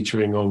been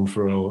teetering on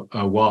for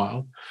a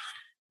while,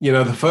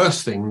 the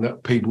first thing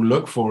that people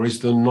look for is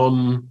the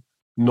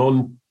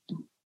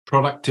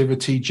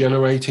non-productivity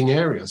generating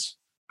areas.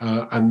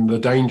 And the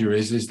danger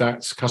is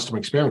that's customer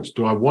experience.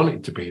 Do I want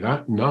it to be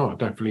that? No, I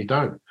definitely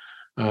don't.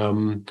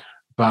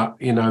 But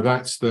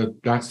that's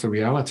the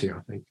reality,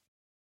 I think.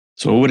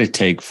 So what would it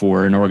take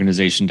for an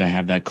organization to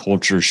have that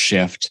culture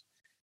shift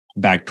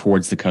back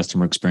towards the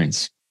customer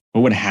experience?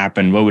 What would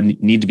happen? What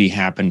would need to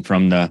happen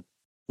from the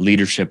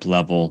leadership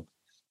level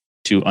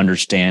to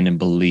understand and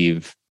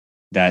believe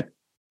that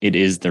it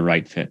is the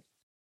right fit?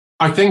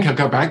 I think I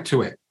go back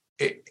to it.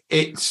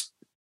 It's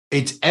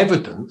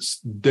evidence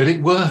that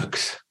it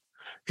works.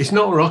 It's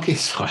not rocket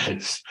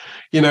science.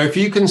 If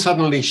you can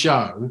suddenly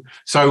show.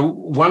 So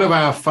one of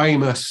our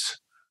famous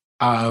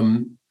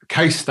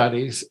case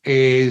studies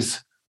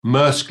is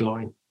Maersk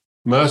Line.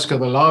 Maersk are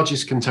the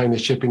largest container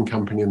shipping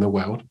company in the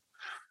world.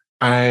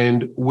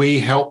 And we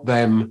helped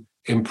them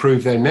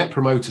improve their net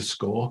promoter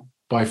score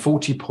by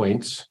 40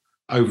 points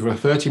over a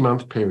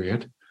 30-month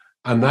period.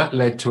 And that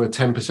led to a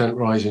 10%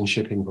 rise in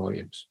shipping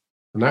volumes.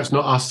 And that's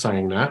not us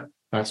saying that.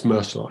 That's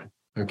Maersk Line.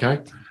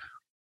 Okay.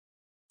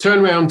 Turn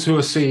around to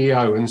a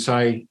CEO and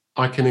say,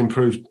 I can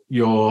improve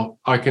your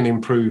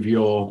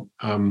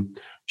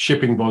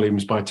shipping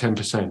volumes by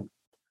 10%.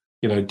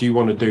 Do you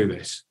want to do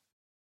this?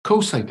 Of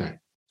course they do.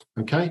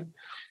 Okay.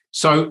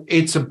 So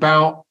it's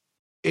about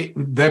it.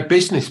 They're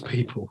business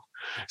people.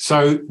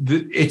 So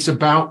it's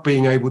about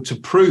being able to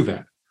prove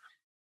it.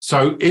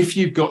 So if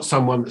you've got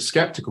someone that's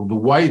skeptical, the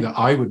way that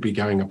I would be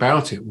going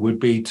about it would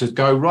be to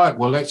go, right,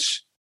 well,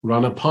 let's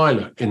run a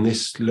pilot in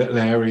this little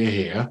area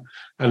here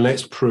and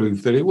let's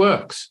prove that it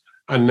works.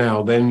 And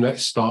now then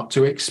let's start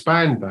to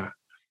expand that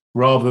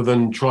rather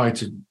than try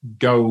to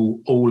go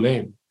all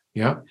in.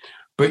 Yeah.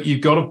 But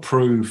you've got to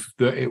prove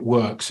that it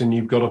works, and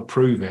you've got to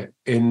prove it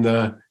in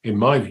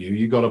my view,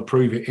 you've got to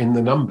prove it in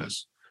the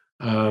numbers.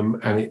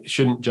 And it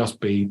shouldn't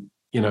just be,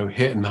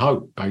 hit and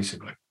hope,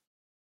 basically.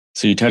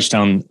 So you touched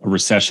on a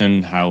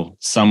recession, how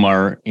some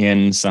are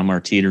in, some are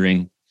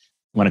teetering.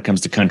 When it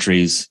comes to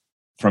countries,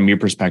 from your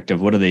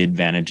perspective, what are the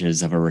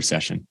advantages of a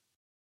recession?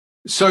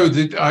 So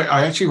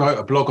I actually wrote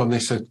a blog on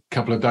this a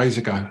couple of days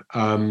ago.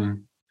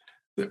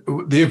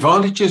 The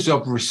advantages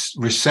of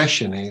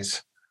recession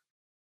is,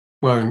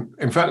 well,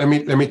 in fact,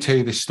 let me tell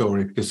you this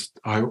story because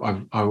I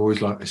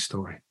always like this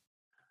story.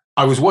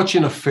 I was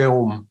watching a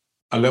film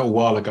a little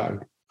while ago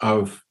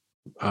of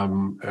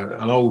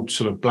an old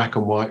sort of black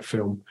and white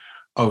film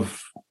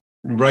of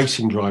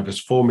racing drivers,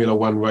 Formula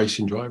One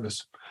racing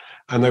drivers,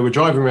 and they were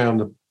driving around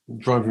the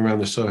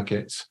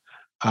circuits,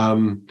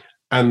 and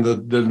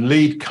the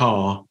lead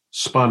car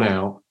spun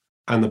out,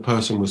 and the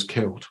person was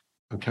killed.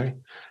 Okay,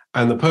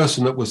 and the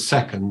person that was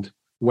second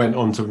went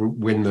on to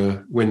win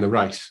the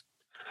race.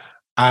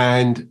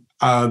 And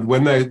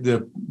when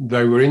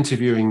they were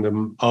interviewing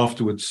them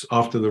afterwards,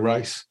 after the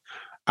race,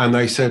 and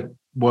they said,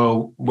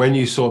 well, when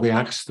you saw the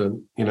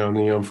accident, and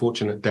the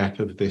unfortunate death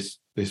of this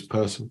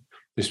person,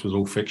 this was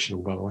all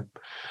fictional, by the way,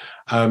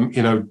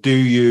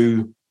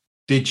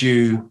 did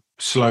you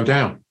slow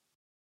down?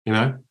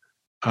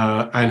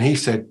 And he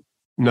said,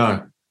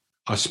 no,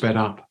 I sped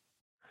up.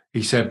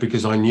 He said,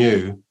 because I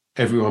knew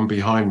everyone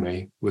behind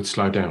me would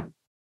slow down.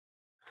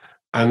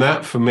 And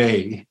that for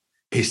me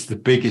is the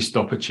biggest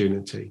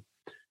opportunity.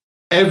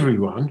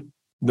 Everyone,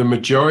 the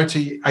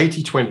majority,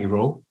 80-20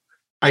 rule,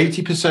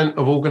 80%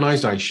 of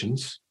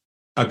organizations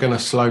are going to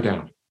slow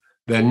down.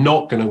 They're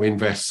not going to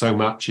invest so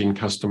much in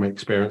customer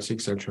experience,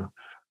 etc.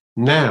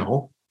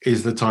 Now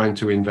is the time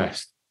to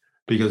invest,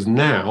 because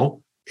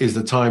now is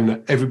the time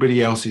that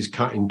everybody else is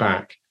cutting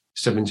back,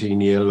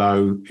 17-year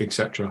low,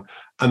 etc.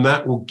 And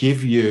that will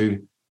give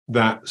you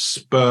that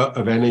spurt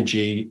of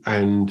energy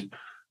and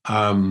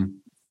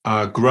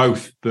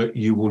growth that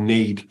you will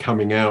need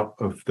coming out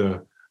of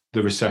the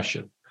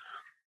recession.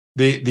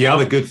 The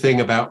other good thing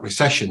about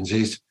recessions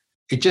is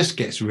it just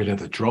gets rid of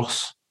the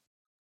dross.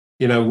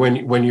 You know,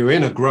 when you're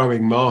in a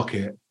growing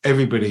market,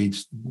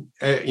 everybody's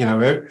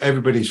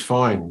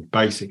fine,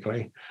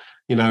 basically.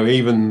 You know,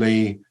 even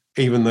the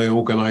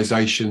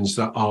organizations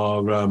that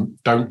are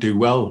don't do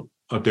well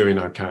are doing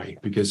okay,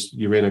 because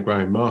you're in a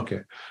growing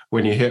market.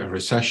 When you hit a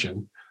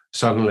recession,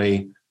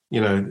 suddenly, you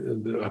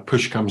know, a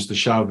push comes to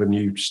shove and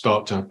you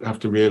start to have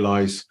to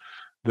realize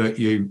that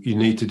you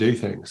need to do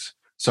things.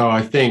 So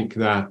I think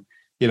that,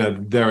 you know,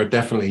 there are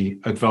definitely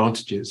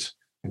advantages.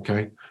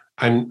 Okay.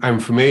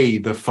 And for me,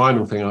 the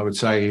final thing I would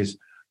say is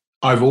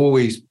I've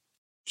always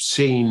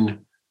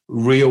seen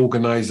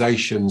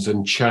reorganizations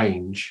and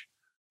change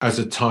as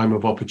a time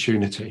of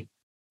opportunity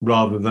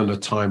rather than a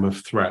time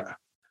of threat.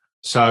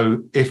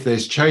 So if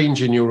there's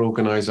change in your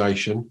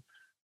organization,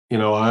 you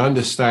know, I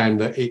understand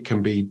that it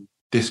can be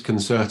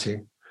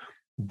disconcerting,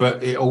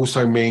 but it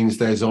also means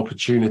there's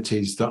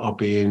opportunities that are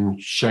being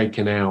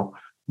shaken out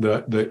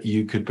that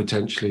you could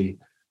potentially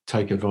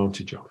take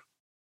advantage of.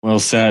 Well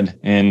said,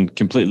 and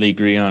completely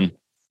agree on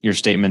your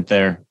statement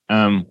there.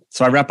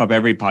 So I wrap up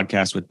every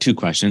podcast with 2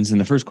 questions. And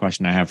the first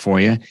question I have for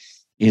you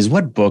is,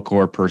 what book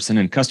or person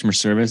in customer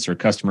service or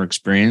customer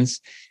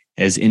experience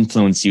has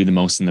influenced you the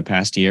most in the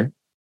past year?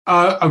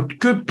 A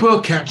good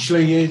book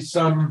actually is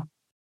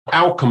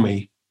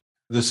Alchemy,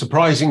 The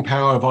Surprising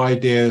Power of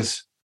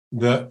Ideas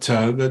that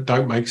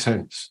Don't Make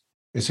Sense.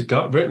 It's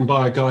written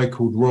by a guy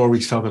called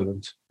Rory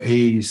Sutherland.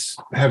 He's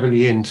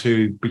heavily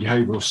into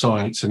behavioral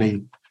science, and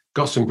he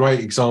got some great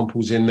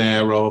examples in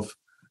there of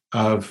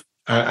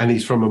and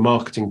he's from a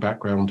marketing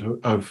background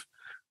of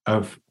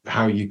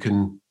how you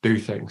can do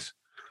things.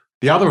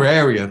 The other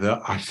area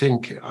that I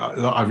think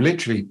that I've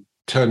literally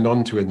turned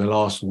on to in the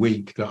last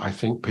week that I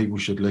think people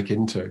should look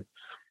into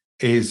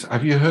is,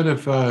 have you heard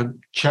of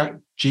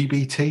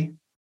ChatGPT?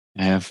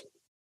 I have.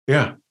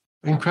 Yeah,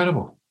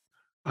 incredible.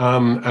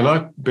 And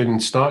I've been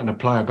starting to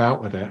play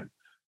about with it,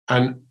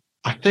 and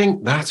I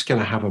think that's going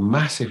to have a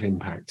massive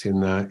impact in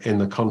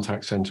the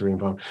contact center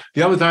environment.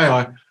 The other day,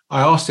 I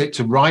asked it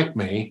to write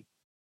me.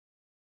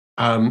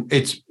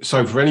 It's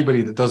so, for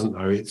anybody that doesn't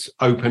know, it's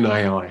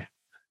OpenAI.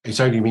 It's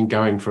only been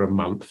going for a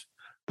month.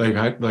 They've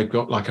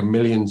got like 1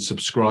 million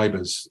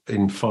subscribers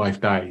in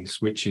 5 days,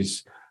 which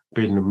has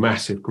been a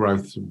massive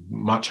growth,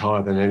 much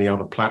higher than any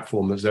other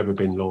platform that's ever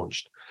been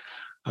launched.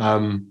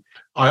 I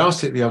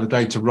asked it the other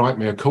day to write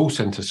me a call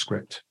center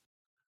script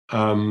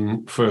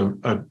for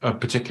a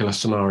particular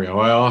scenario.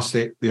 I asked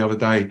it the other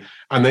day,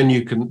 and then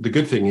the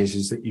good thing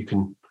is that you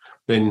can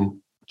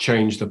then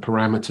change the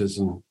parameters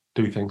and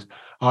do things.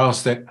 I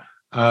asked it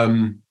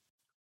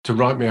to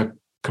write me a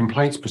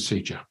complaints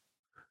procedure.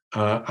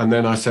 And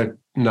then I said,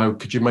 no,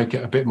 could you make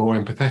it a bit more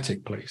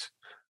empathetic, please?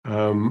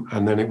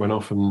 And then it went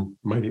off and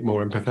made it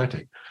more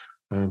empathetic.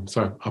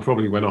 So I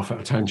probably went off at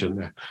a tangent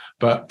there.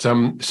 But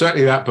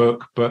certainly that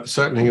book, but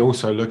certainly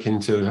also look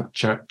into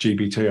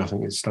ChatGPT. I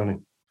think it's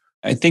stunning.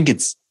 I think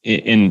it's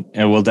and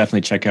we'll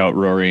definitely check out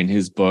Rory and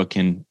his book.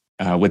 And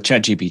with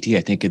ChatGPT,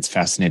 I think it's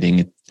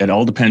fascinating. It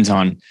all depends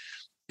on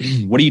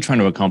what are you trying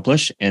to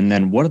accomplish? And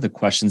then what are the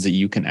questions that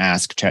you can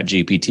ask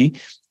ChatGPT?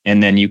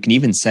 And then you can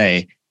even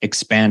say,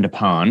 expand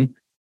upon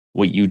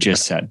what you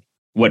just said,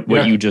 what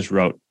you just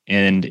wrote,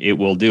 and it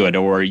will do it,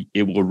 or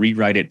it will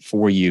rewrite it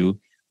for you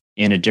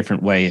in a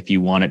different way if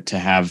you want it to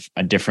have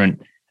a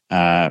different,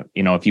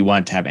 if you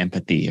want it to have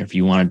empathy, or if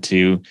you want it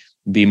to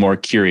be more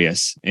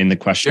curious in the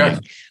questioning.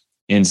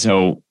 Yeah. And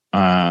so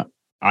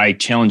I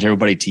challenge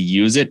everybody to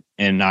use it,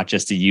 and not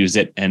just to use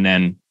it and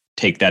then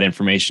take that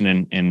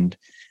information and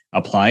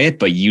apply it,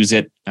 but use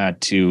it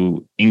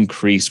to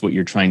increase what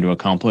you're trying to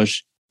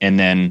accomplish, and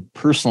then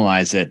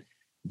personalize it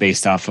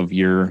based off of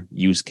your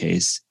use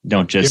case.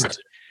 Don't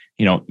just,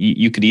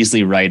 you could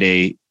easily write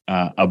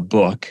a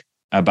book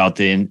about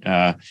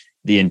the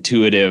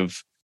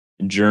intuitive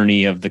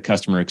journey of the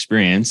customer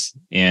experience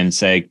and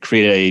say,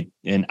 create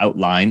an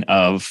outline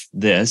of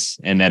this,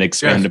 and then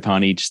expand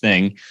upon each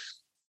thing.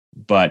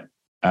 But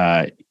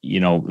I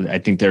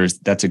think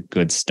that's a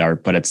good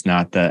start, but it's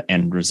not the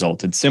end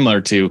result. It's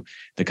similar to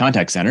the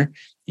contact center.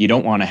 You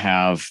don't want to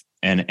have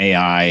an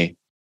AI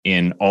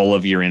in all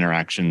of your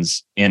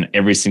interactions in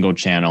every single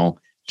channel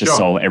to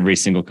solve every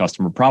single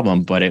customer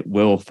problem, but it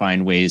will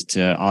find ways to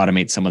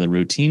automate some of the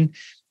routine.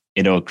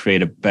 It'll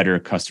create a better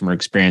customer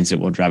experience.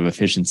 It will drive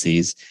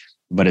efficiencies,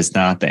 but it's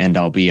not the end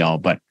all be all,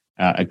 but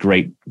a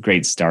great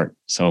start.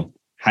 So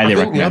highly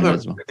recommend it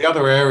as well. The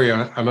other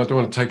area, and I don't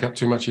want to take up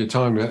too much of your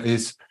time,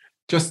 is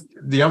just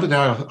the other day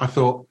I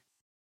thought,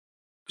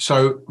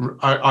 so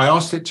I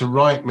asked it to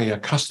write me a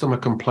customer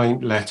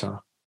complaint letter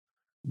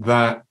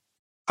that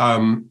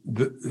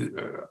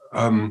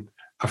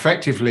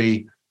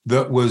effectively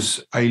that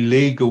was a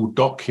legal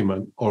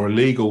document or a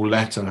legal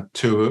letter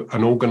to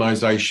an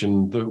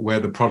organization where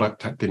the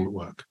product didn't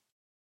work.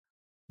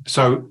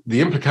 So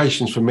the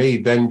implications for me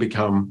then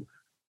become,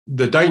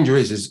 the danger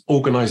is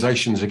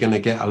organizations are going to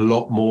get a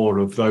lot more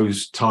of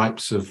those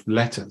types of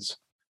letters.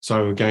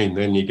 So again,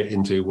 then you get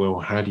into, well,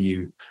 how do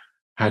you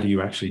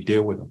actually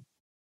deal with them?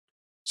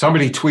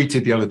 Somebody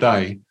tweeted the other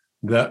day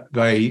that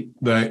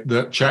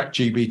that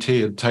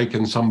ChatGPT had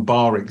taken some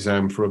bar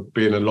exam for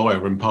being a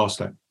lawyer and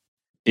passed it.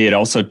 It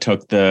also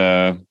took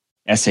the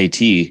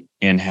SAT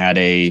and had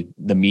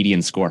the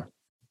median score.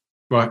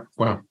 Right.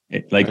 Wow.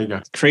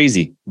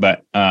 Crazy.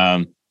 But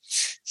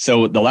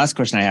so the last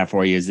question I have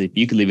for you is, if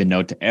you could leave a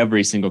note to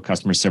every single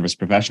customer service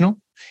professional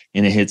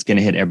and it's going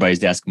to hit everybody's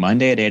desk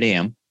Monday at 8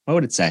 a.m., what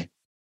would it say?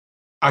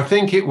 I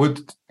think it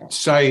would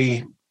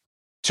say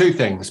two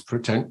things.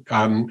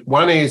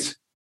 One is,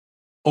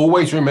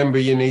 always remember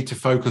you need to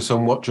focus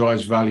on what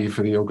drives value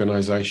for the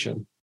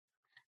organization.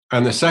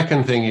 And the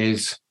second thing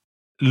is,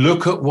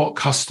 look at what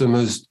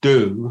customers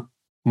do,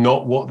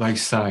 not what they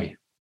say.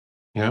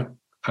 Yeah.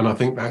 And I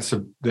think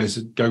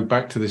go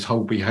back to this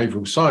whole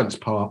behavioral science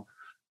part.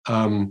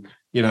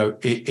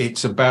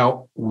 It's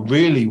about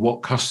really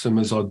what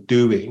customers are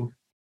doing,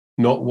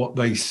 not what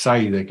they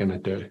say they're going to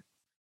do.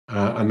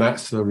 And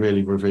that's the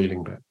really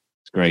revealing bit.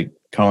 It's great.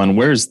 Colin,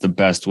 where's the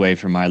best way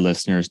for my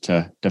listeners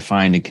to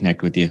find and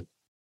connect with you?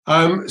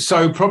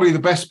 So probably the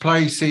best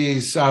place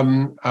is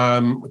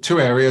two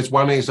areas.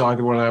 One is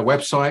either on our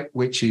website,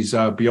 which is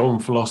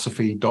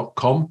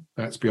beyondphilosophy.com.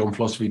 That's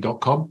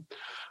beyondphilosophy.com,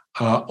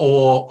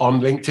 or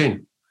on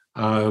LinkedIn.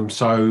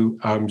 So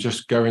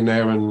just go in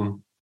there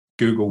and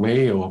Google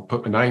me or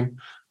put my name.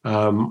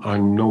 I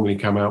normally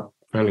come out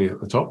fairly at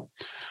the top.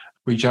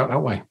 Reach out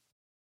that way.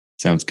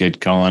 Sounds good,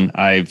 Colin.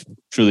 I've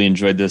truly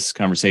enjoyed this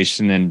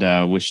conversation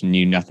and wishing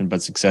you nothing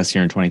but success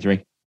here in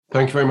 23.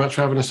 Thank you very much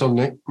for having us on,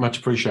 Nick. Much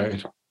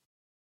appreciated.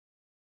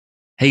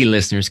 Hey,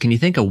 listeners, can you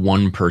think of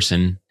one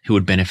person who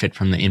would benefit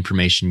from the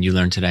information you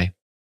learned today?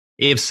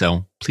 If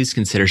so, please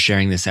consider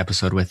sharing this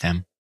episode with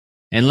them.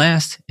 And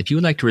last, if you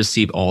would like to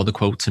receive all the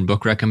quotes and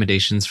book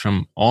recommendations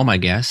from all my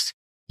guests,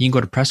 you can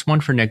go to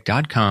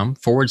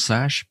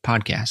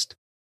pressonefornick.com/podcast.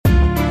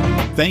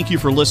 Thank you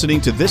for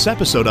listening to this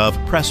episode of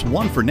Press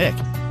One for Nick.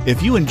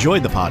 If you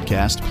enjoyed the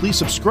podcast, please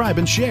subscribe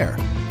and share.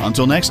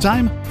 Until next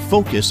time,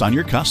 focus on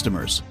your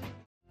customers.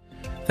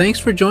 Thanks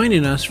for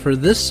joining us for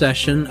this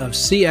session of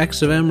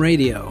CX of M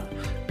Radio.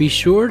 Be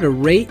sure to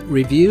rate,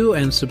 review,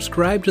 and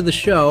subscribe to the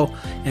show,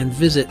 and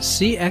visit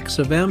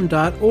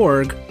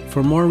cxofm.org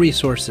for more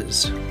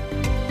resources.